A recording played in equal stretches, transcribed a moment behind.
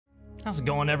How's it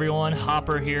going, everyone?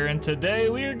 Hopper here, and today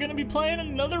we are going to be playing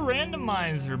another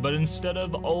randomizer, but instead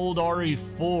of old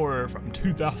RE4 from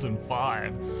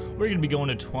 2005, we're going to be going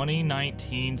to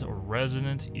 2019's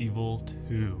Resident Evil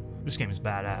 2. This game is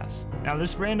badass. Now,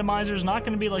 this randomizer is not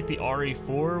going to be like the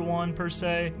RE4 one per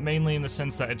se, mainly in the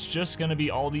sense that it's just going to be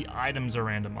all the items are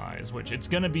randomized, which it's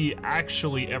going to be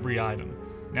actually every item.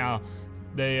 Now,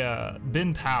 they,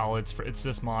 Bin Pal, it's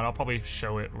this mod. I'll probably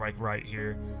show it like right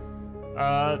here.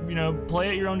 You know, play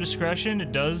at your own discretion.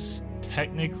 It does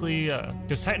technically,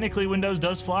 because technically Windows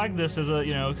does flag this as a,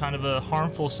 you know, kind of a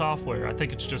harmful software. I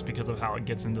think it's just because of how it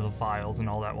gets into the files and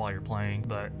all that while you're playing,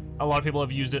 but a lot of people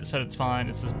have used it, said it's fine.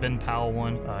 It's this Bin Pal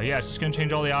one. Yeah, it's just gonna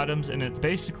change all the items, and it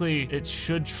basically, it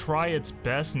should try its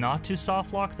best not to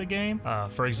soft lock the game.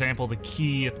 For example, the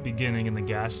key at the beginning in the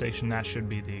gas station, that should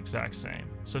be the exact same.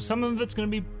 So some of it's gonna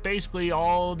be basically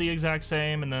all the exact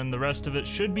same, and then the rest of it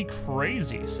should be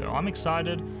crazy. So I'm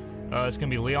excited. It's gonna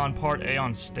be Leon Part A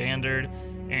on standard,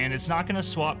 and it's not gonna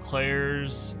swap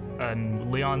Claire's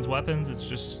and Leon's weapons. It's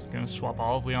just gonna swap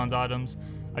all of Leon's items.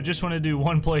 I just want to do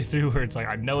one playthrough where it's like,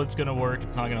 I know it's gonna work.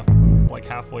 It's not gonna like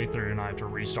halfway through and I have to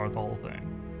restart the whole thing.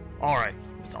 All right,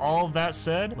 with all of that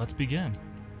said, let's begin.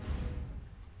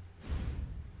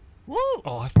 Woo!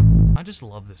 Oh, I just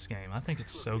love this game. I think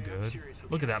it's so good.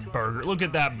 Look at that burger. Look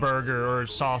at that burger or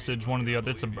sausage, one or the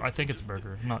other. I think it's a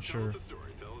burger. I'm not sure.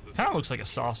 Kind of looks like a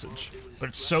sausage, but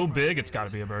it's so big, it's got to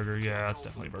be a burger. Yeah, it's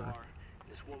definitely a burger.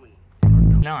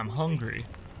 Now I'm hungry.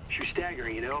 She was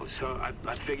staggering, you know, so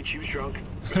I figured she was drunk.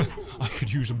 I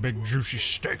could use a big juicy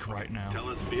steak right now. Tell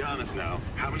us, be honest now,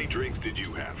 how many drinks did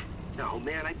you have? No,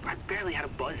 man, I barely had a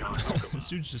buzz on. This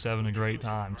dude's just having a great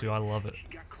time, too. I love it.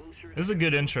 This is a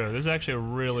good intro. This is actually a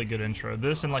really good intro.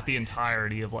 This and, like, the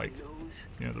entirety of, like,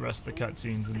 you know, the rest of the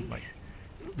cutscenes and, like,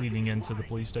 leading into the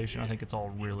police station. I think it's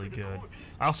all really good.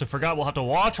 I also forgot we'll have to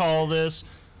watch all this.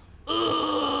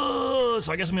 Ugh,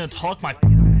 so I guess I'm going to talk my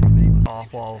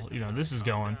off while, you know, this is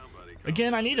going.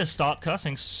 Again, I need to stop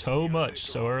cussing so much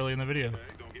so early in the video.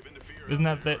 Isn't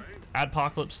that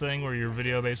adpocalypse thing where your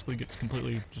video basically gets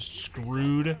completely just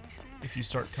screwed if you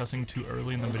start cussing too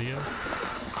early in the video?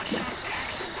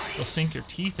 They'll sink your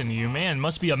teeth into you. Man,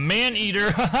 must be a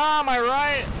man-eater. Haha, am I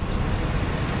right?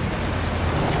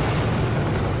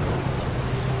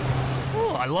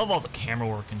 Ooh, I love all the camera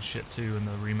work and shit too in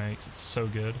the remakes. It's so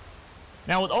good.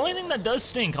 Now, the only thing that does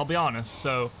stink, I'll be honest,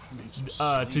 so,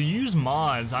 to use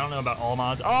mods, I don't know about all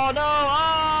mods. Oh no!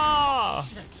 Ah!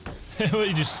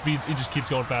 he just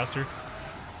keeps going faster.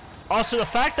 Also, the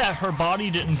fact that her body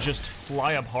didn't just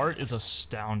fly apart is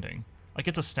astounding. Like,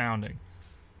 it's astounding.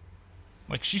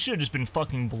 Like, she should have just been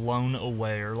fucking blown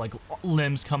away, or like,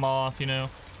 limbs come off, you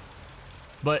know?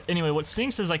 But anyway, what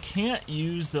stinks is I can't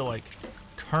use the, like,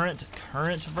 current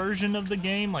version of the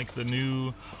game, like the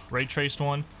new ray traced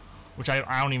one. Which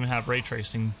I don't even have ray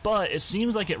tracing, but it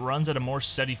seems like it runs at a more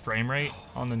steady frame rate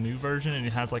on the new version, and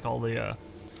it has like all the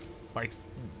like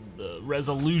the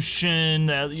resolution,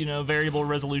 you know, variable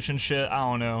resolution shit. I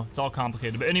don't know, it's all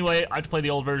complicated. But anyway, I have to play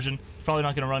the old version. It's probably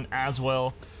not gonna run as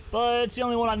well, but it's the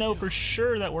only one I know for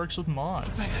sure that works with mods.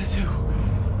 What am I gonna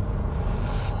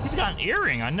do? He's got an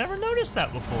earring. I never noticed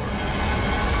that before.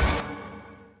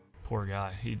 Poor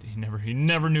guy. He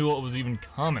never knew what was even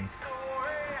coming.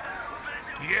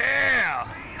 Yeah!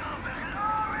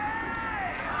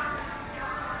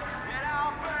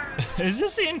 Is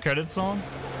this the end credits song?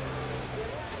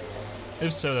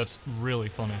 If so, that's really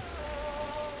funny.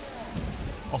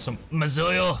 Also,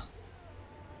 Mazoil.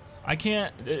 I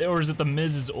can't, or is it the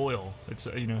Mrs. Oil? It's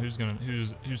you know, who's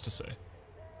to say?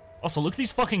 Also, look at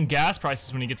these fucking gas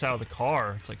prices when he gets out of the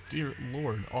car. It's like, dear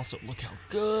Lord. Also, look how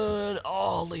good.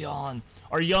 Oh, Leon,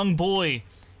 our young boy.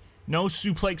 No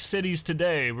suplex cities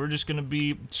today. We're just gonna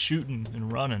be shooting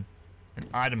and running and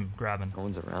item grabbing. No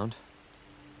one's around.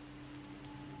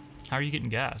 How are you getting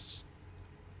gas?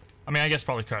 I mean, I guess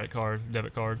probably credit card,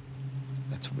 debit card.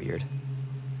 That's weird.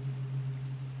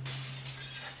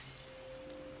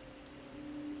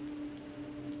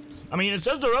 I mean, it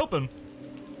says they're open.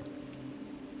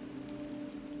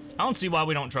 I don't see why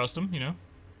we don't trust them, you know?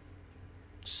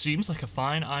 Seems like a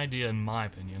fine idea in my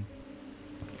opinion.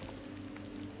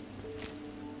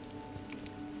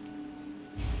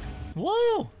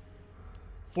 Whoa!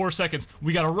 4 seconds.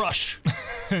 We gotta rush,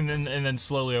 and then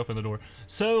slowly open the door.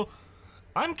 So,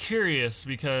 I'm curious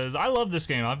because I love this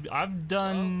game. I've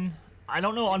done. I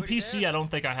don't know on PC. I don't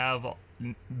think I have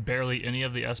barely any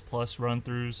of the S Plus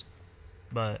run-throughs,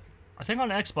 but I think on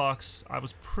Xbox I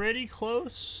was pretty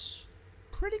close.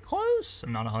 Pretty close.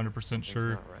 I'm not 100%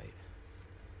 sure. Not right.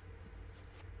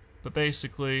 But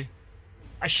basically,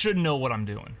 I should know what I'm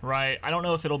doing, right? I don't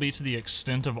know if it'll be to the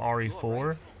extent of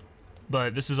RE4,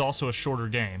 but this is also a shorter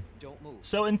game.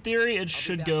 So in theory, it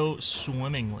should go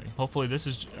swimmingly. Hopefully this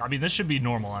is, I mean, this should be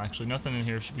normal actually. Nothing in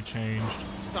here should be changed.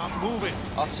 Stop moving.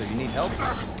 Also, you need help?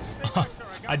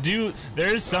 I do,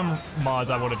 there's some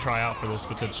mods I want to try out for this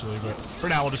potentially, but for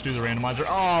now we'll just do the randomizer.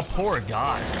 Oh, poor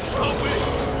guy.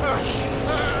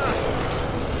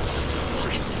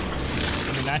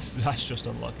 I mean, that's just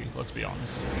unlucky, let's be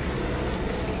honest.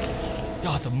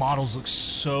 God, the models look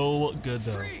so good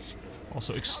though.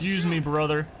 Also, excuse me,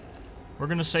 brother. We're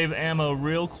gonna save ammo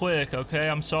real quick, okay?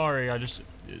 I'm sorry,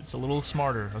 it's a little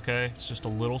smarter, okay? It's just a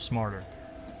little smarter.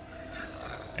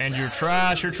 And you're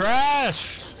trash, you're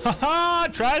trash! Haha,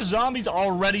 trash zombies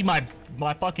already, my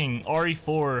fucking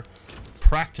RE4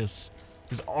 practice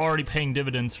is already paying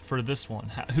dividends for this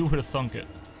one. Who would have thunk it?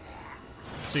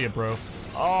 See ya, bro.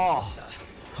 Oh,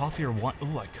 coffee or wine?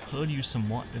 Ooh, I could use some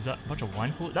wine. Is that a bunch of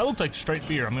wine cooler? That looked like straight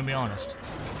beer, I'm gonna be honest.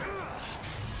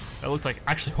 That looked like,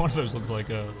 actually one of those looked like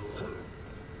a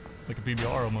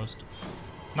PBR almost.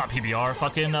 Not PBR,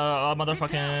 fucking,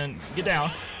 motherfucking, get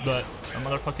down, but a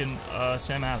motherfucking,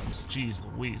 Sam Adams. Jeez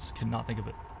Louise, could not think of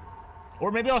it.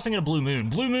 Or maybe I was thinking of Blue Moon.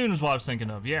 Blue Moon is what I was thinking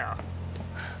of, yeah.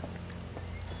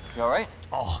 You alright?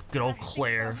 Oh, good old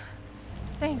Claire.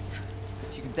 Thanks.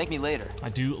 You can thank me later. I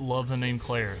do love the name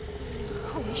Claire.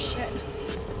 Holy shit.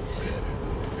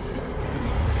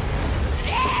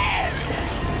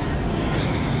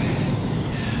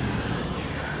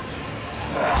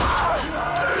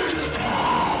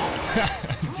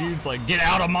 Dude's like, get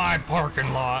out of my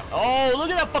parking lot. Oh,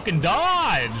 look at that fucking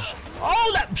dodge.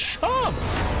 Oh, that chump.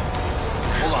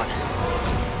 Hold on.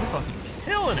 You're fucking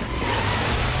killing it.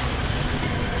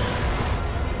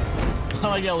 I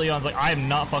like how Leon's like, I am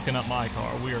not fucking up my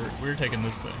car. We're taking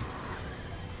this thing.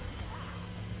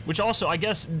 Which also, I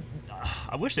guess,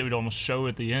 I wish they would almost show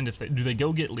at the end if do they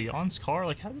go get Leon's car?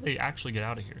 Like, how do they actually get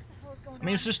out of here? I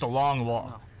mean, it's just a long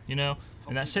walk, you know?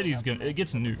 And that city's it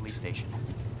gets nuked. Police station.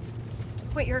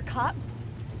 Wait, you're a cop?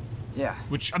 Yeah.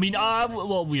 Which, I mean,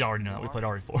 well, we already know that. We played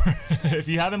RE4. If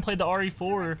you haven't played the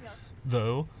RE4,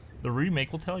 though, the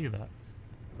remake will tell you that.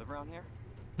 Live around here?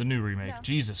 The new remake. No.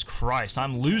 Jesus Christ,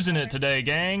 I'm losing it today,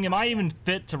 gang. Am I even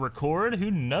fit to record?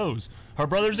 Who knows? Her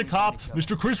brother's a cop.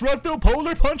 Mr. Chris Redfield,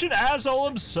 polar punching asshole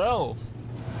himself.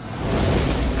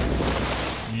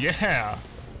 Yeah.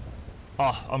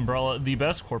 Oh, Umbrella, the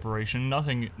best corporation.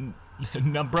 Nothing.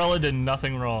 Umbrella did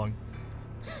nothing wrong.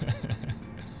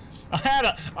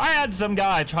 I had some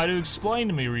guy try to explain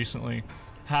to me recently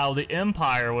how the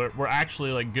Empire were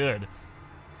actually like good,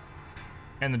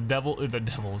 and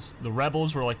the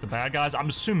rebels were like the bad guys. I'm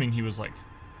assuming he was like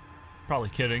probably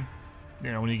kidding,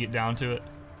 you know, when you get down to it.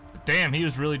 But damn, he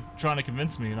was really trying to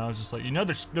convince me, and I was just like, you know,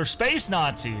 they're space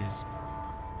Nazis.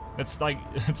 That's like,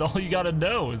 that's all you gotta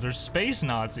know is there's space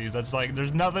Nazis. That's like,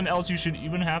 there's nothing else you should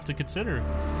even have to consider.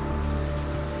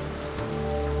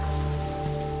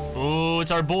 Oh, it's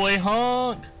our boy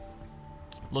Hunk.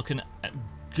 Looking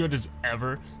good as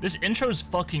ever. This intro's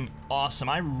fucking awesome.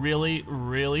 I really,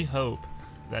 really hope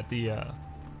that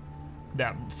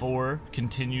that 4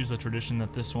 continues the tradition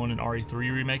that this one in RE3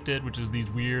 Remake did, which is these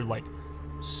weird, like,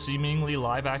 seemingly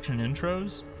live-action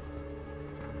intros.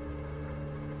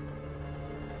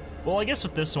 Well, I guess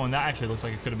with this one, that actually looks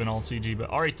like it could have been all CG,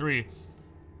 but RE3,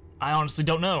 I honestly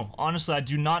don't know. Honestly, I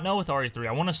do not know with RE3.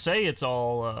 I want to say it's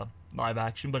all live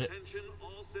action, but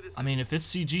I mean, if it's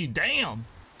CG, damn!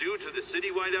 Due to the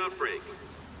citywide outbreak,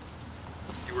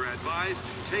 you were advised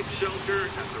to take shelter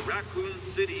at the Raccoon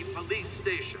City Police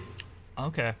Station.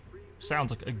 Okay. Sounds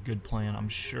like a good plan. I'm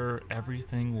sure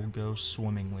everything will go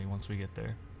swimmingly once we get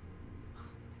there.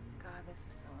 God, this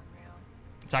is so unreal.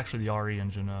 It's actually the RE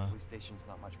engine. Police station's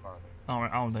not much farther.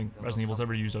 I don't think Resident Evil's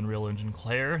ever used Unreal Engine.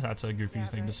 Claire, that's a goofy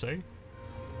thing to say.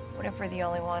 What if we're the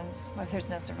only ones? What if there's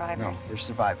no survivors? No, there's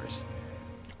survivors.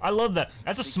 I love that.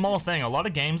 That's a small thing. A lot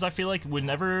of games, I feel like,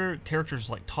 whenever characters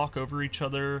like talk over each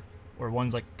other, or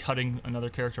one's like cutting another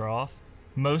character off,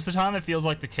 most of the time it feels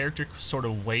like the character sort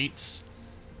of waits,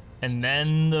 and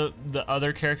then the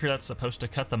other character that's supposed to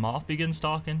cut them off begins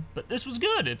talking. But this was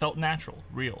good. It felt natural,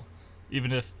 real,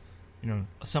 even if, you know,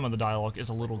 some of the dialogue is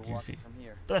a little goofy.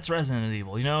 But that's Resident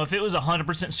Evil. You know, if it was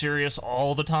 100% serious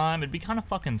all the time, it'd be kind of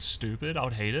fucking stupid. I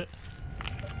would hate it.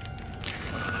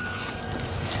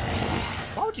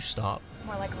 Why would you stop?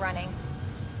 More like running.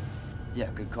 Yeah,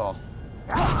 good call.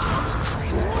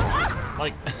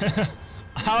 Like,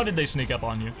 how did they sneak up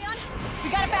on you? Leon,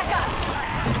 we gotta back up.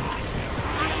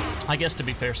 I guess to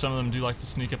be fair, some of them do like to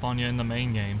sneak up on you in the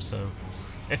main game, so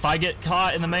if I get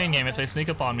caught in the main game, if they sneak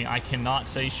up on me, I cannot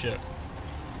say shit.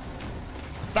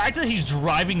 I fact that he's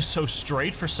driving so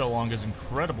straight for so long is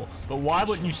incredible. But why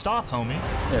wouldn't you stop, homie?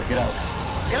 There, get out.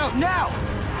 Get out now!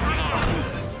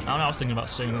 I don't know, I was thinking about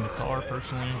staying in the car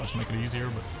personally, just to make it easier,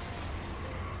 but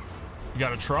you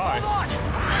gotta try.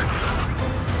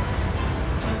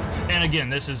 And again,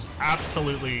 this is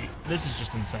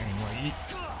just insane. Like,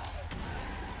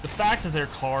 the fact that their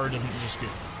car doesn't just get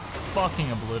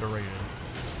fucking obliterated.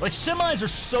 Like, semis are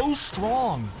so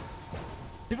strong.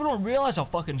 People don't realize how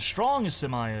fucking strong a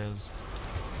semi is.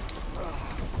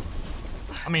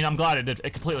 I mean, I'm glad it did.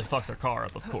 It completely fucked their car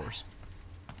up, of course.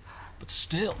 But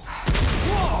still.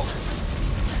 Whoa!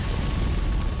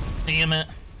 Damn it.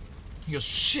 He goes,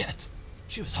 shit.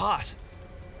 She was hot.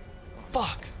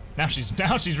 Fuck. Now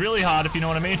she's really hot, if you know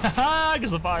what I mean. Haha,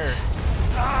 because the fire.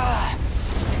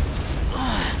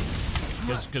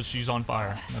 Because she's on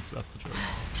fire. That's the truth.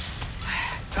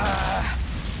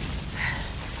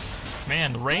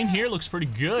 Man, the rain here looks pretty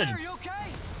good.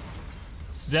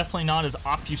 It's definitely not as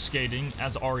obfuscating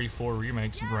as RE4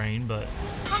 Remake's rain, but...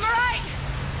 I'm alright!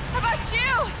 How about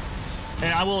you?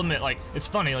 And I will admit, like, it's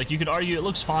funny, like, you could argue it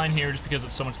looks fine here just because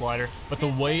it's so much lighter, but the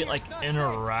way it, like,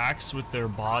 interacts with their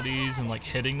bodies and, like,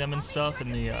 hitting them and stuff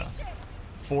in the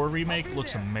 4 Remake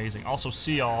looks amazing. Also,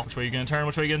 see y'all. Which way you gonna turn?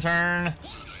 Which way you gonna turn?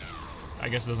 I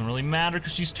guess it doesn't really matter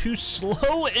because she's too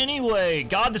slow anyway.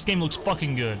 God, this game looks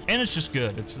fucking good. And it's just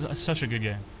good. It's such a good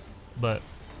game. But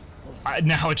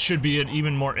now it should be an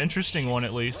even more interesting one,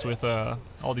 at least, with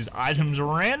all these items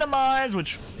randomized,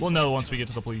 which we'll know once we get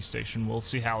to the police station. We'll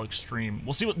see how extreme.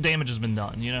 We'll see what damage has been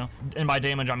done, you know? And by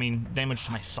damage, I mean damage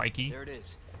to my psyche. There it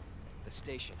is. The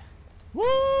station.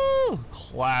 Woo!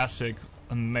 Classic.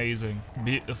 Amazing.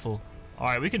 Beautiful.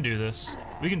 Alright, we can do this.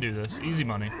 We can do this. Easy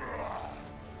money.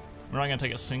 We're not gonna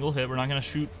take a single hit. We're not gonna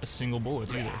shoot a single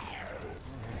bullet either.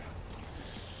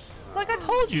 Like I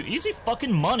told you, easy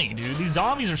fucking money, dude. These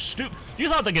zombies are stupid. You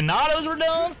thought the Ganados were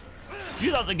dumb?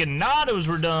 You thought the Ganados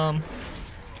were dumb?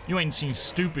 You ain't seen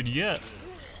stupid yet.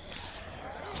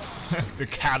 The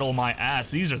cattle my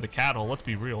ass. These are the cattle, let's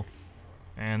be real.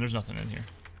 And there's nothing in here.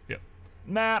 Yep.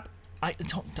 Map. I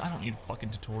don't need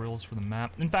fucking tutorials for the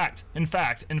map. In fact.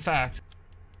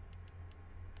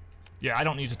 Yeah, I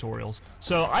don't need tutorials.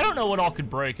 So, I don't know what all could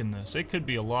break in this. It could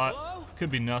be a lot.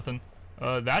 Could be nothing.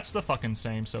 That's the fucking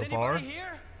same so far.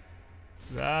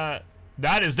 That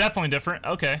is definitely different.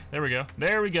 Okay, there we go.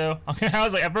 There we go. Okay, I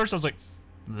was like, at first I was like,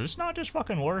 this not just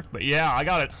fucking work? But yeah, I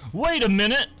got it. Wait a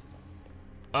minute.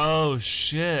 Oh,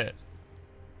 shit.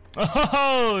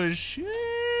 Oh, shit.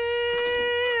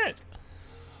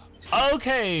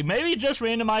 Okay, maybe just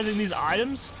randomizing these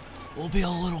items will be a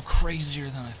little crazier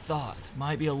than I thought.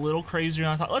 Might be a little crazier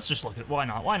than I thought. Let's just look at, why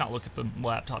not? Why not look at the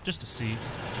laptop just to see?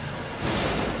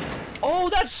 Oh,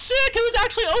 that's sick! It was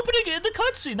actually opening in the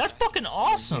cutscene. That's fucking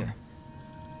awesome.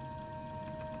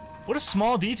 What a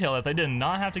small detail that they did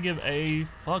not have to give a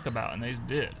fuck about, and they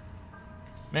did.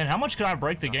 Man, how much could I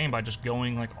break the game by just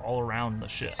going like all around the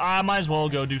shit? I might as well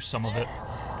go do some of it.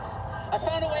 I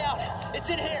found a way out. It's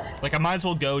in here. Like I might as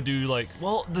well go do like,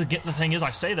 well, the thing is,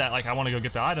 I say that like I want to go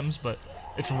get the items, but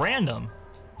it's random,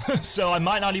 so I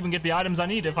might not even get the items I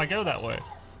need if I go that way.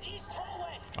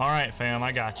 All right, fam,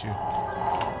 I got you.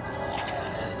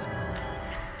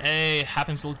 Hey,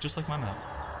 happens to look just like my map.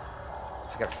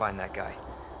 I gotta find that guy.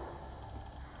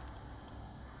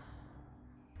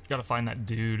 Gotta find that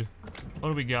dude. What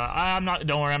do we got?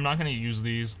 Don't worry, I'm not gonna use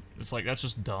these. It's like, that's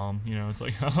just dumb, you know? It's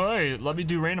like, oh, hey, let me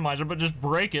do randomizer, but just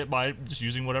break it by just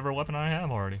using whatever weapon I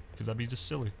have already. Because that'd be just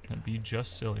silly. That'd be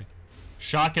just silly.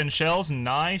 Shotgun shells,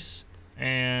 nice.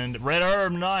 And red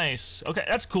herb, nice. Okay,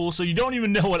 that's cool. So you don't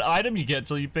even know what item you get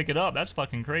until you pick it up. That's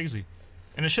fucking crazy.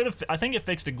 And it should have, I think it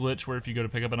fixed a glitch where if you go to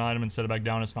pick up an item and set it back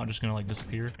down, it's not just gonna like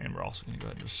disappear. And we're also gonna go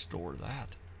ahead and just store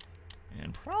that.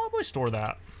 And probably store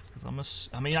that. Because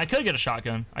I mean, I could get a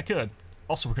shotgun. I could.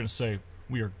 Also, we're gonna save.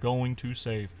 We are going to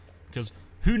save. Because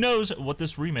who knows what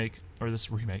this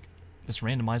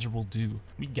randomizer will do.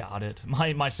 We got it.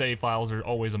 My save files are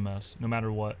always a mess, no matter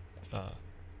what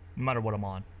I'm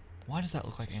on. Why does that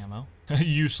look like ammo?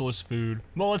 Useless food.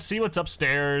 Well, let's see what's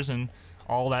upstairs and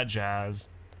all that jazz.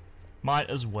 Might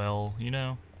as well, you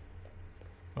know.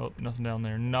 Oh, nothing down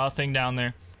there. Nothing down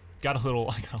there. I got a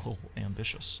little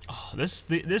ambitious. Oh, this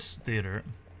theater.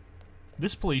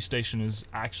 This police station is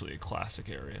actually a classic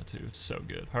area too. It's so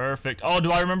good. Perfect. Oh,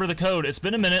 do I remember the code? It's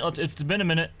been a minute. It's been a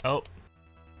minute. Oh.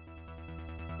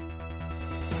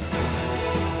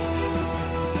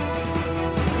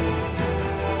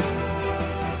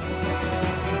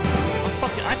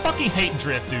 I fucking hate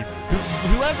drift, dude.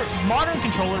 Whoever, modern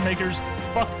controller makers,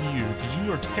 fuck you, because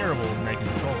you are terrible at making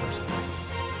controllers.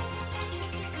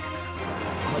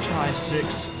 I'll try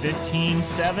 6, 15,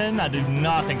 7. I do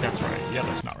not think that's right. Yeah,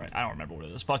 that's not right. I don't remember what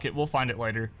it is. Fuck it, we'll find it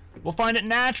later. We'll find it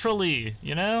naturally,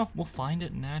 you know? We'll find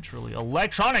it naturally.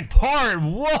 Electronic part,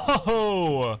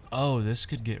 whoa! Oh, this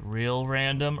could get real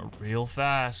random, real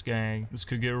fast, gang. This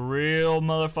could get real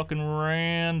motherfucking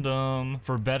random.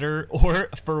 For better or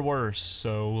for worse.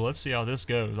 So let's see how this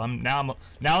goes. Now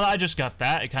that I just got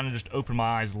that, it kind of just opened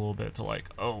my eyes a little bit to like,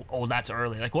 oh, that's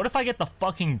early. Like, what if I get the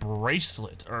fucking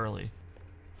bracelet early?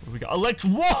 What do we got?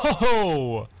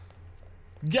 Whoa!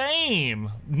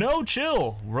 Game! No,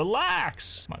 chill.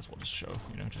 Relax. Might as well just show,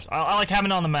 you know, I like having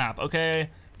it on the map,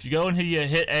 okay? If you go and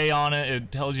hit A on it,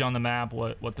 it tells you on the map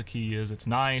what the key is. It's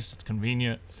nice, it's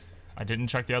convenient. I didn't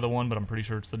check the other one, but I'm pretty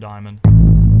sure it's the diamond.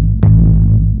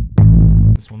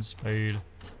 This one's spade.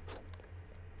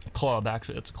 Club,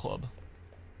 actually, it's a club.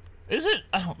 Is it?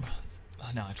 I don't,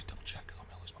 now I have to double check. I'm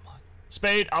gonna lose my mind.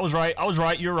 Spade, I was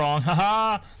right, you're wrong,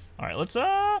 haha. All right, let's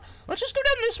just go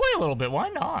down this way a little bit. Why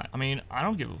not? I mean, I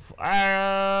don't give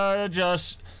a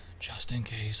just in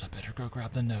case, I better go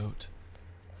grab the note.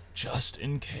 Just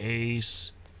in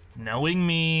case. Knowing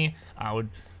me, I would,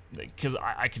 because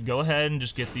I could go ahead and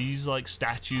just get these like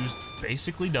statues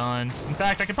basically done. In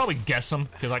fact, I could probably guess them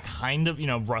because I kind of, you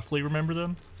know, roughly remember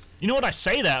them. You know what? I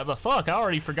say that, but fuck, I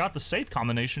already forgot the safe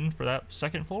combination for that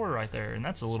second floor right there, and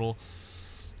that's a little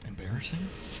embarrassing.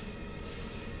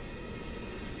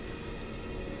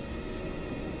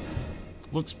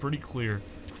 Looks pretty clear.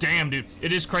 Damn, dude.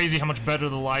 It is crazy how much better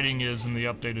the lighting is in the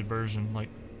updated version. Like,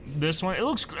 this one, it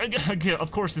looks,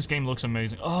 of course this game looks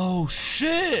amazing. Oh,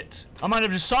 shit! I might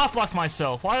have just soft-locked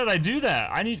myself. Why did I do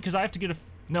that? Because I have to get a,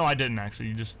 no, I didn't actually.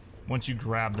 You just, once you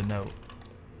grab the note,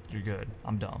 you're good.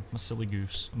 I'm dumb. I'm a silly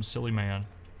goose. I'm a silly man.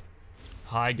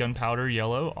 High gunpowder,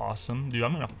 yellow, awesome. Dude,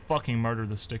 I'm gonna fucking murder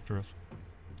the stick drift.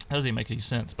 That doesn't even make any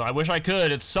sense, but I wish I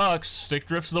could. It sucks. Stick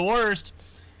drift's the worst.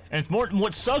 And it's more,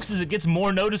 what sucks is it gets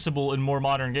more noticeable in more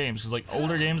modern games, because like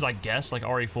older games, I guess, like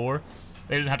RE4,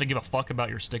 they didn't have to give a fuck about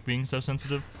your stick being so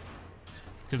sensitive,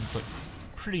 because it's like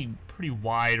pretty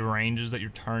wide ranges that you're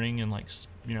turning and like,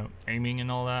 you know, aiming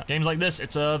and all that. Games like this,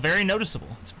 it's very noticeable.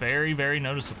 It's very, very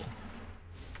noticeable.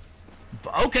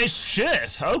 Okay,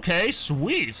 shit. Okay,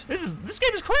 sweet. This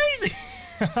game is crazy.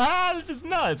 This is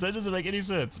nuts. That doesn't make any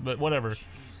sense, but whatever.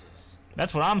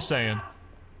 That's what I'm saying.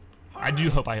 I do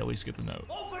hope I at least get the note.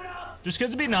 Just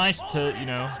because it'd be nice to, you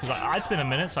know, because it's been a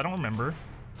minute, so I don't remember.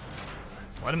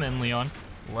 Let him in, Leon.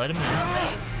 Let him in.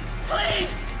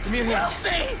 Please! Give me your hand. Help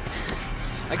me!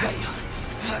 I got you.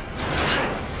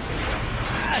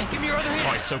 Give me your other hand.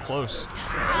 Oh, he's so close.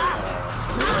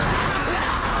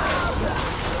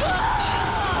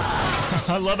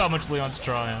 I love how much Leon's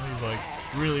trying. He's like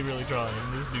really, really trying.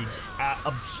 This dude's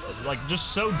like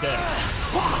just so dead.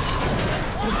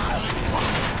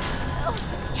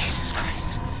 Jesus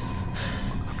Christ.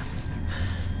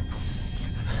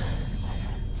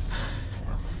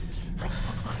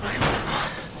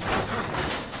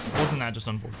 Wasn't that just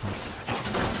unfortunate?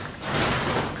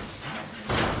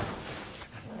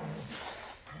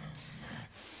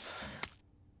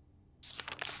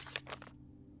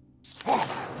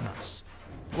 Nice.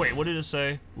 Wait, what did it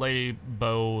say? Lady,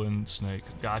 bow, and snake.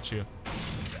 Gotcha.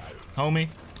 Homie,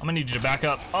 I'm gonna need you to back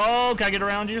up. Oh, can I get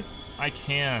around you? I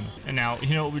can. And now,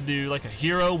 you know what we do? Like a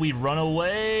hero, we run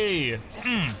away.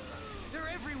 They're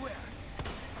everywhere.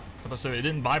 So it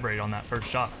didn't vibrate on that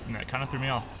first shot, and that kind of threw me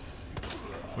off.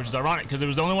 Which is ironic, because it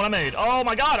was the only one I made. Oh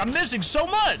my god, I'm missing so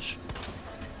much!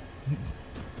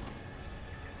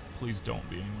 Please don't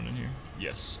be anyone in here.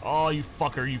 Yes. Oh, you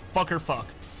fucker, fuck.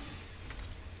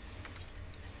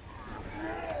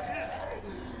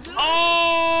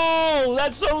 Oh,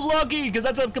 that's so lucky, because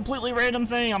that's a completely random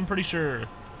thing, I'm pretty sure.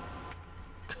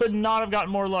 Could not have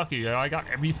gotten more lucky. I got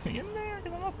everything in there,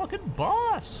 because I'm a fucking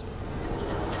boss.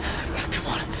 Come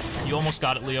on. You almost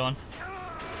got it, Leon.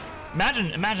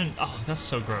 Imagine, oh, that's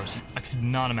so gross. I could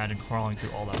not imagine crawling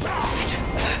through all that.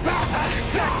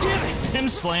 God damn it! Him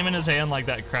slamming his hand like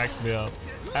that cracks me up.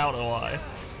 I don't know why.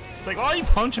 It's like, why don't you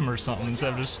punch him or something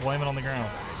instead of just slamming on the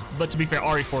ground? But to be fair,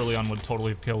 RE4 Leon would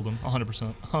totally have killed him.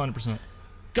 100%. 100%.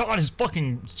 God, his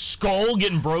fucking skull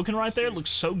getting broken right there looks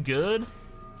so good.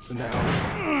 Thanks.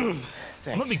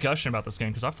 I'm gonna be gushing about this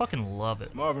game because I fucking love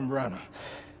it. Marvin Branagh.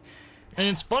 And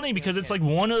it's funny because it's like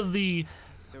one of the,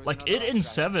 like it and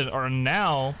 7 are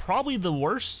now probably the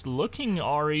worst looking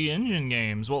RE Engine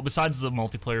games. Well, besides the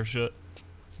multiplayer shit,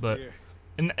 but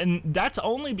and that's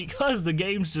only because the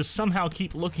games just somehow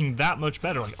keep looking that much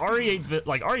better. Like RE8,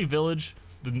 like RE Village,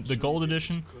 the Gold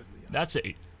Edition, that's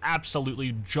a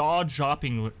absolutely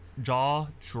jaw-droppingly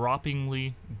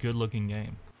good looking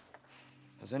game.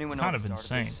 Has anyone It's kind else of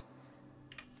started insane. this?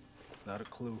 Not a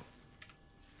clue.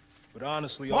 But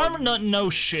honestly, I'm not no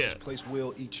shit. this place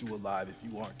will eat you alive if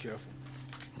you aren't careful.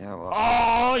 Yeah, well.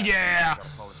 Oh yeah,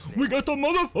 we got the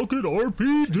motherfucking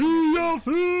RPG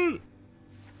outfit.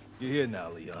 You're here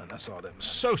now, Leon. That's all that matters.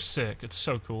 So sick. It's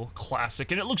so cool. Classic.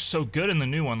 And it looks so good in the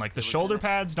new one. Like the shoulder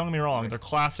pads, don't get me wrong, they're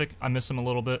classic. I miss them a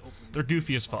little bit. They're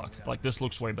goofy as fuck. Like this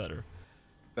looks way better.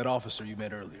 That officer you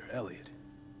met earlier, Elliot.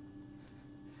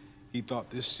 He thought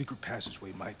this secret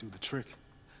passageway might do the trick.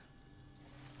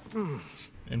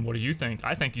 And what do you think?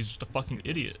 I think he's just a fucking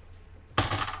idiot.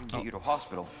 Get you to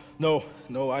hospital. No,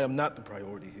 I am not the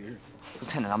priority here.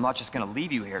 Lieutenant, I'm not just gonna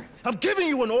leave you here. I'm giving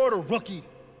you an order, rookie.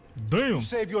 Damn.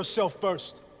 Save yourself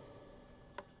first.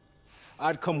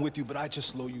 I'd come with you, but I'd just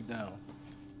slow you down.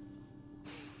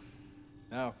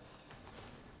 Now.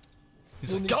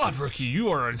 He's like, God, rookie, you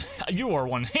are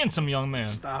one handsome young man.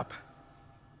 Stop.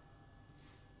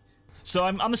 So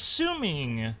I'm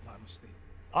assuming. My mistake.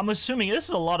 I'm assuming this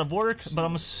is a lot of work, but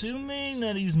I'm assuming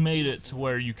that he's made it to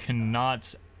where you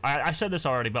cannot. I said this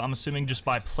already, but I'm assuming just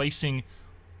by placing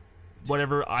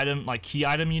whatever item, like key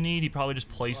item you need, he probably just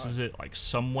places it like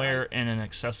somewhere in an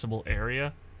accessible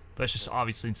area. But it's just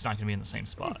obviously it's not gonna be in the same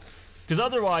spot, because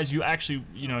otherwise you actually,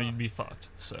 you know, you'd be fucked.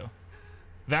 So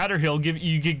that, or he'll give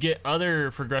you could get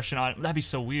other progression items. That'd be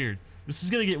so weird. This is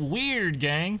gonna get weird,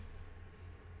 gang.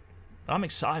 But I'm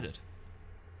excited.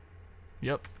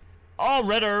 Yep. Oh,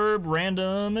 red herb,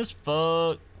 random as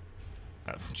fuck.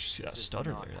 Did you see that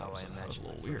stutter there? That was a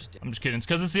little weird. I'm just kidding. It's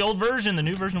because it's the old version. The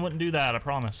new version wouldn't do that. I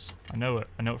promise. I know it.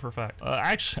 I know it for a fact.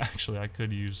 Actually, I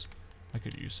could use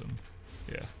some.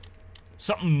 Yeah.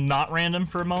 Something not random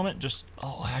for a moment. Just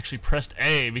I actually pressed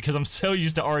A because I'm so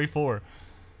used to RE4.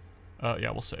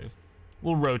 Yeah, we'll save.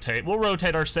 We'll rotate. We'll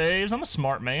rotate our saves. I'm a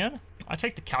smart man. I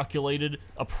take the calculated,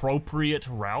 appropriate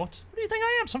route. What do you think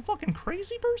I am? Some fucking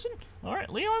crazy person? All right,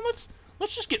 Leon, let's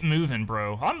just get moving,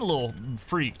 bro. I'm a little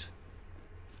freaked.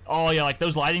 Oh yeah, like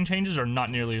those lighting changes are not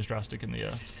nearly as drastic in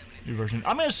the new version.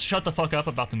 I'm gonna shut the fuck up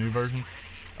about the new version,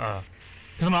 because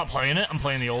I'm not playing it. I'm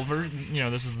playing the old version. You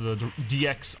know, this is the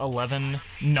DX11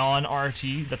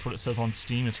 non-RT. That's what it says on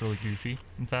Steam. It's really goofy,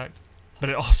 in fact. But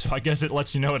it also, I guess, it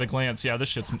lets you know at a glance. Yeah, this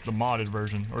shit's the modded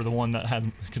version, or the one that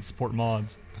can support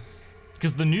mods.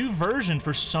 Because the new version,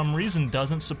 for some reason,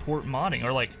 doesn't support modding.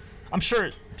 Or like, I'm sure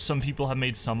some people have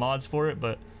made some mods for it,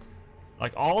 but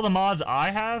like all the mods I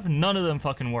have, none of them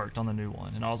fucking worked on the new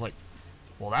one. And I was like,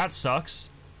 well, that sucks.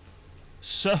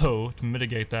 So to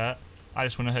mitigate that, I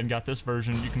just went ahead and got this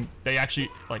version. They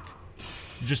actually like,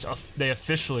 they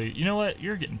officially, you know what?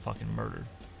 You're getting fucking murdered.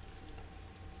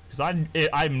 Because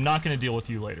I'm not gonna deal with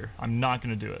you later. I'm not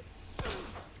gonna do it.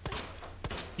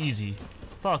 Easy.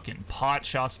 Fucking pot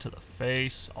shots to the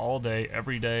face all day,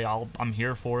 every day. I'm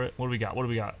here for it. What do we got? What do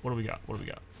we got? What do we got? What do we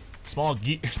got? Small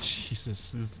gear.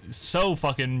 Jesus, this is so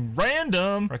fucking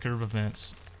random. Record of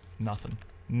events. Nothing.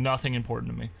 Nothing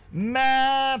important to me.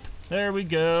 Map. There we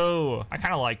go. I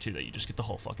kind of like too that you just get the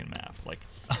whole fucking map. Like,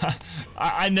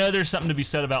 I know there's something to be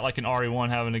said about like an RE1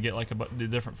 having to get like the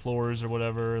different floors or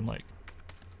whatever, and like.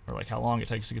 Or like how long it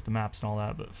takes to get the maps and all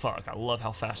that, but fuck, I love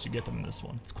how fast you get them in this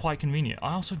one. It's quite convenient.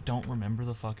 I also don't remember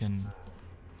the fucking,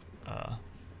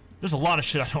 there's a lot of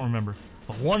shit I don't remember.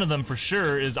 But one of them for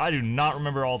sure is I do not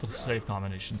remember all the save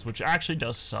combinations, which actually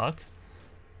does suck.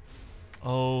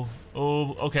 Oh,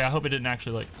 okay, I hope it didn't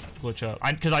actually like glitch up.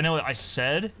 Because I know I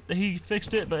said that he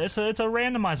fixed it, but it's a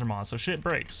randomizer mod, so shit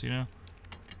breaks, you know?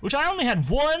 Which I only had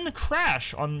one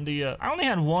crash on the,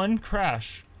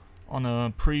 on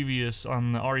the previous,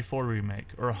 on the RE4 remake,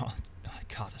 or I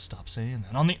gotta stop saying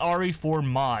that, on the RE4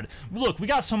 mod. Look, we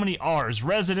got so many R's.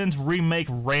 Residence, Remake,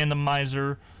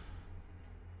 Randomizer,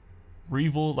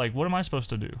 Revol, like what am I supposed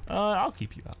to do? I'll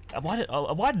keep you out.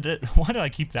 Why did I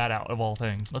keep that out of all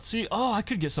things? Let's see. Oh, I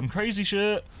could get some crazy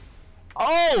shit.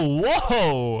 Oh,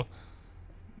 whoa!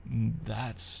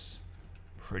 That's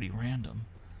pretty random.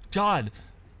 God.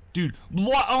 Dude,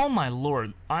 what? Oh my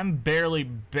lord! I'm barely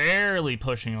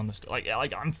pushing on this. Like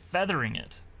I'm feathering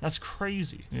it. That's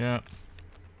crazy. Yeah.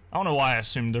 I don't know why I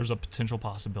assumed there's a potential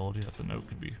possibility that the note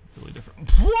could be really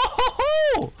different.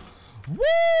 Whoa!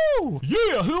 Woo!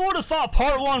 Yeah. Who would have thought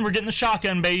part 1 we're getting the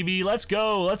shotgun, baby? Let's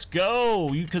go. Let's go.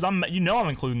 Because I'm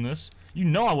including this. You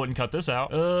know I wouldn't cut this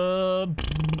out.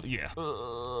 Yeah.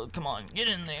 Come on, get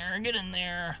in there, get in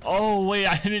there. Oh wait,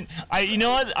 you know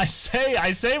what? I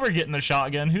say we're getting the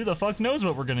shotgun. Who the fuck knows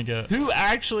what we're gonna get? Who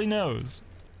actually knows?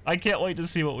 I can't wait to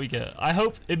see what we get. I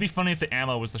hope, it'd be funny if the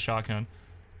ammo was the shotgun.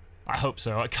 I hope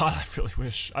so. God, I really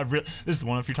wish. This is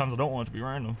one of the few times I don't want it to be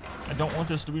random. I don't want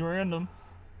this to be random.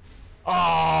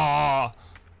 Ah,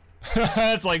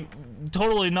 that's like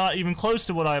totally not even close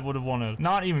to what I would have wanted.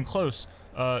 Not even close.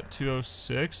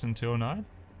 206 and 209.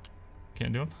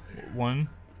 Can't do them.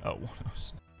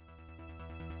 106.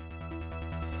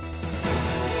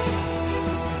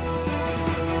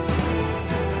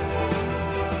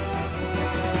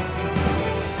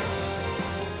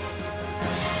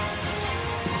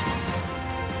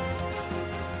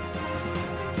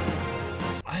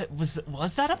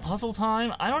 Was that a puzzle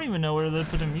time? I don't even know where to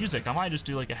put in music. I might just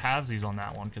do like a halvesies on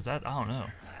that one, because that, I don't know.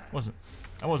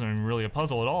 That wasn't even really a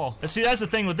puzzle at all. See, that's the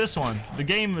thing with this one. The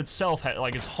game itself had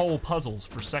like its whole puzzles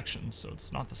for sections, so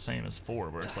it's not the same as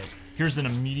 4, where it's like, here's an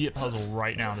immediate puzzle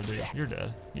right now to do. You're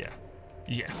dead. Yeah.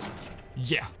 Yeah.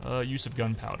 Yeah. Use of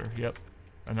gunpowder. Yep.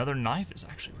 Another knife is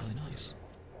actually really nice.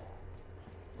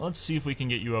 Let's see if we can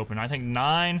get you open. I think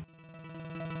 9.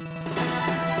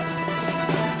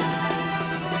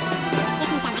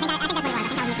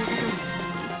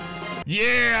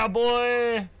 Yeah,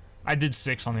 boy! I did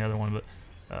 6 on the other one, but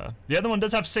the other one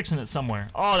does have 6 in it somewhere.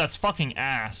 Oh, that's fucking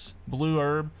ass. Blue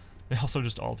herb. They also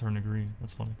just all turn to green.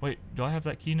 That's funny. Wait, do I have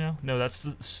that key now? No, that's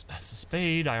the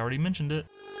spade. I already mentioned it.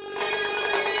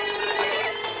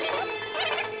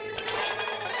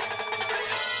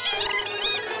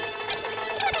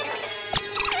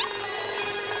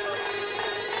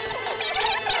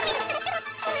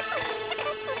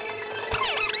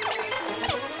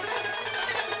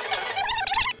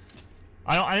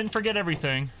 I didn't forget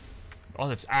everything. Oh,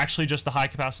 that's actually just the high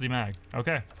capacity mag.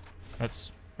 Okay.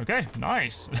 That's okay,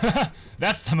 nice.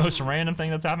 That's the most random thing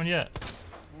that's happened yet.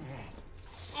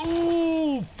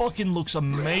 Ooh, fucking looks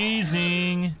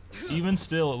amazing. Even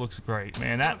still, it looks great.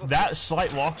 Man, that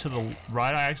slight walk to the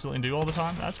right I accidentally do all the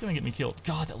time, that's gonna get me killed.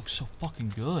 God, that looks so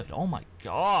fucking good. Oh my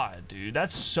god, dude,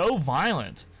 that's so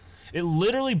violent. It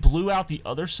literally blew out the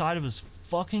other side of his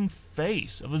fucking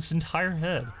face, of his entire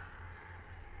head.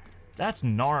 That's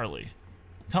gnarly.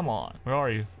 Come on, where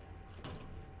are you?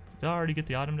 Did I already get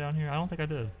the item down here? I don't think I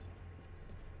did.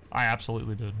 I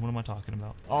absolutely did. What am I talking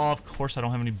about? Oh, of course I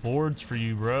don't have any boards for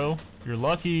you, bro. You're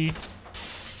lucky.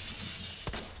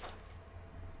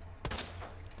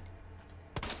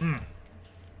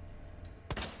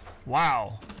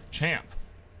 Wow, champ.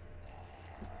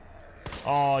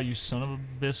 Oh, you son of a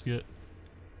biscuit.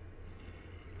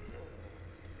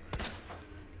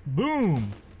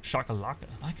 Boom. Shakalaka.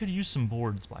 I could use some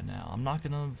boards by now. I'm not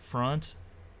gonna front.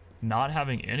 Not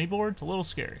having any boards, a little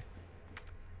scary.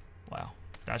 Wow,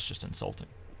 that's just insulting.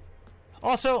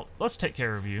 Also, let's take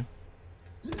care of you.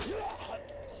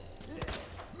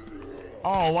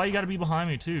 Oh, why you gotta be behind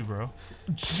me too, bro?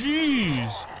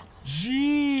 Jeez!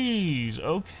 Jeez!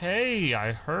 Okay,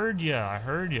 I heard ya, I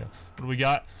heard ya. What do we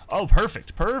got? Oh,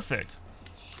 perfect, perfect!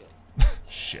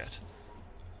 Shit.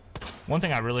 One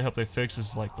thing I really hope they fix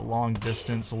is like the long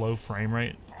distance, low frame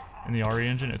rate in the RE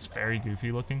engine. It's very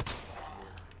goofy looking.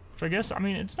 Which I guess, I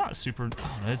mean, it's not super, I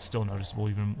don't know, it's still noticeable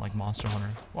even like Monster Hunter.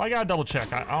 Well, I gotta double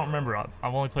check. I don't remember.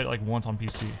 I've only played it like once on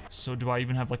PC. So do I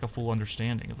even have like a full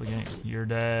understanding of the game? You're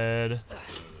dead.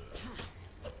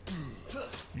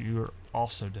 You're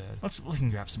also dead. We can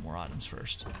grab some more items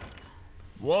first.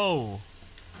 Whoa.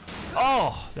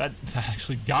 Oh, that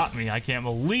actually got me. I can't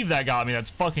believe that got me. That's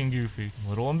fucking goofy. I'm a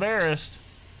little embarrassed.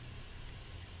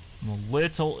 I'm a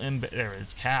little embarrassed. There,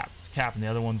 it's Cap. It's Cap, and the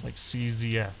other one's like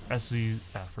CZF,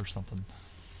 SZF or something.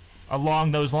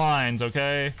 Along those lines,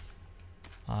 okay?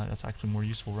 That's actually more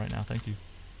useful right now. Thank you.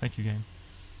 Thank you, game.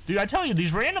 Dude, I tell you,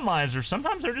 these randomizers,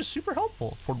 sometimes they're just super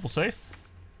helpful. Portable safe.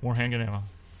 More handgun ammo.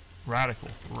 Radical.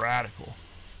 Radical.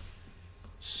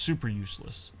 Super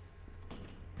useless.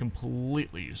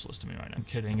 Completely useless to me right now. I'm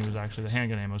kidding. It was actually the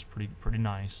handgun ammo is pretty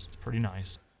nice. It's pretty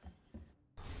nice.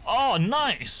 Oh,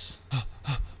 nice!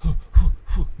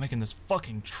 Making this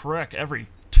fucking trek every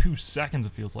 2 seconds.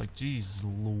 It feels like. Jeez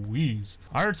Louise.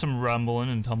 I heard some rumbling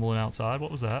and tumbling outside. What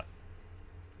was that?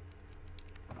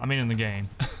 I mean, in the game.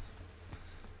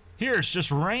 Here, it's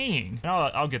just raining.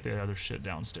 I'll get the other shit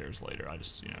downstairs later. I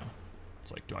just, you know,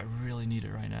 it's like, do I really need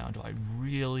it right now? Do I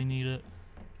really need it?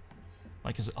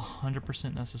 Like, is it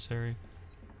 100% necessary?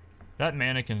 That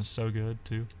mannequin is so good,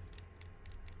 too.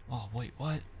 Oh, wait,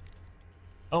 what?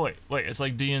 Oh, wait, it's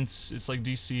like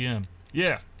DCM.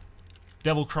 Yeah.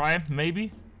 Devil Cry,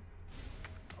 maybe?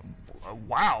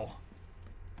 Wow.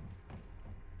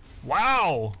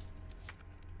 Wow!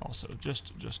 Also,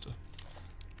 just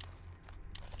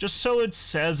so it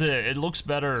says it. It looks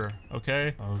better,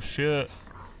 okay? Oh, shit.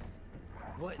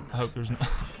 What? I hope there's no...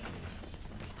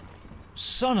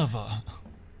 Son of a...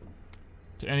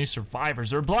 To any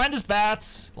survivors. They're blind as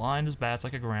bats. Blind as bats,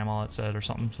 like a grandma had said, or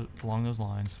something along those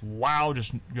lines. Wow,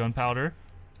 just gunpowder.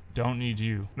 Don't need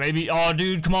you. Maybe, oh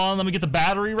dude, come on, let me get the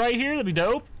battery right here. That'd be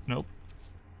dope. Nope.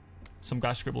 Some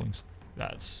guy scribblings.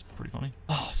 That's pretty funny.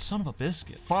 Oh, son of a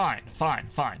biscuit. Fine.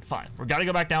 We gotta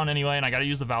go back down anyway, and I gotta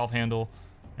use the valve handle.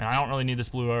 And I don't really need this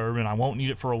blue herb, and I won't need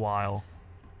it for a while.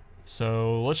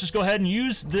 So let's just go ahead and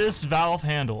use this valve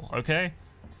handle, okay?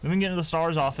 Then we can get into the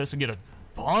STARS office and get a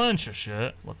bunch of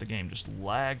shit. Let the game just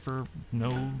lag for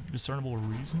no discernible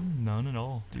reason. None at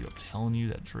all. Dude, I'm telling you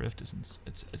that drift is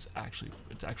it's actually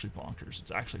bonkers.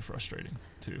 It's actually frustrating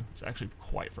too. It's actually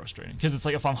quite frustrating. Because it's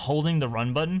like if I'm holding the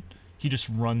run button, he just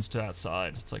runs to that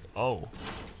side. It's like, oh,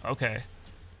 okay.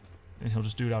 And he'll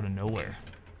just do it out of nowhere.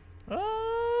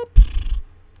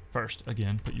 First,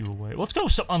 again, put you away. Let's go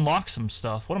unlock some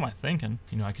stuff. What am I thinking?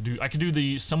 You know, I could do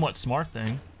the somewhat smart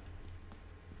thing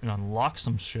and unlock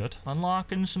some shit.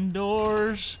 Unlocking some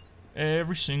doors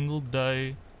every single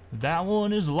day. That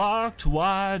one is locked.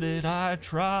 Why did I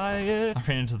try it? I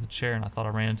ran into the chair and I thought I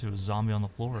ran into a zombie on the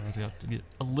floor. I got to get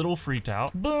a little freaked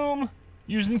out. Boom!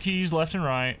 Using keys left and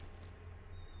right.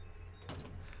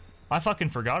 I fucking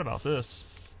forgot about this.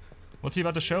 What's he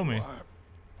about to show me?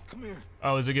 Come here.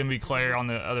 Oh, is it gonna be Claire on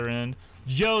the other end?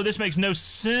 Yo, this makes no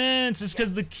sense. It's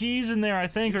because the keys in there, I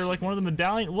think, are like one of the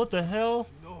medallion. What the hell?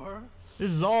 You know her?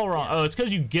 This is all wrong. Oh, it's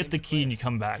because you get the key and you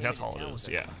come back. That's all it is.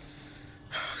 Yeah.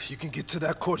 You can get to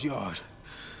that courtyard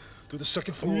through the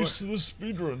second floor. I'm used to the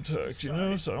speedrun tech, you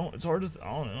know, so it's hard to. I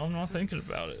don't know. I'm not thinking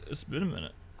about it. It's been a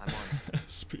minute. I'm on.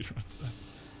 Speedrun tech.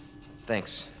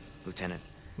 Thanks, Lieutenant.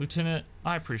 Lieutenant,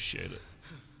 I appreciate it.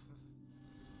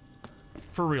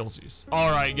 For realsies.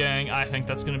 Alright, gang, I think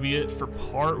that's gonna be it for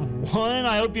part 1.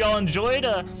 I hope y'all enjoyed.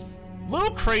 A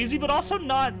little crazy, but also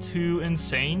not too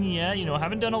insane yet. You know,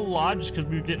 haven't done a lot just because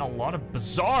we were getting a lot of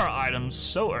bizarre items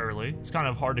so early. It's kind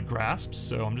of hard to grasp,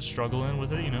 so I'm just struggling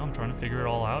with it, you know. I'm trying to figure it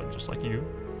all out, just like you.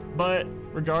 But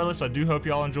regardless, I do hope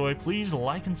y'all enjoy. Please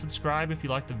like and subscribe if you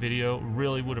liked the video.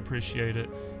 Really would appreciate it.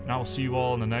 And I will see you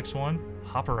all in the next one.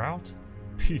 Hopper out.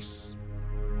 Peace.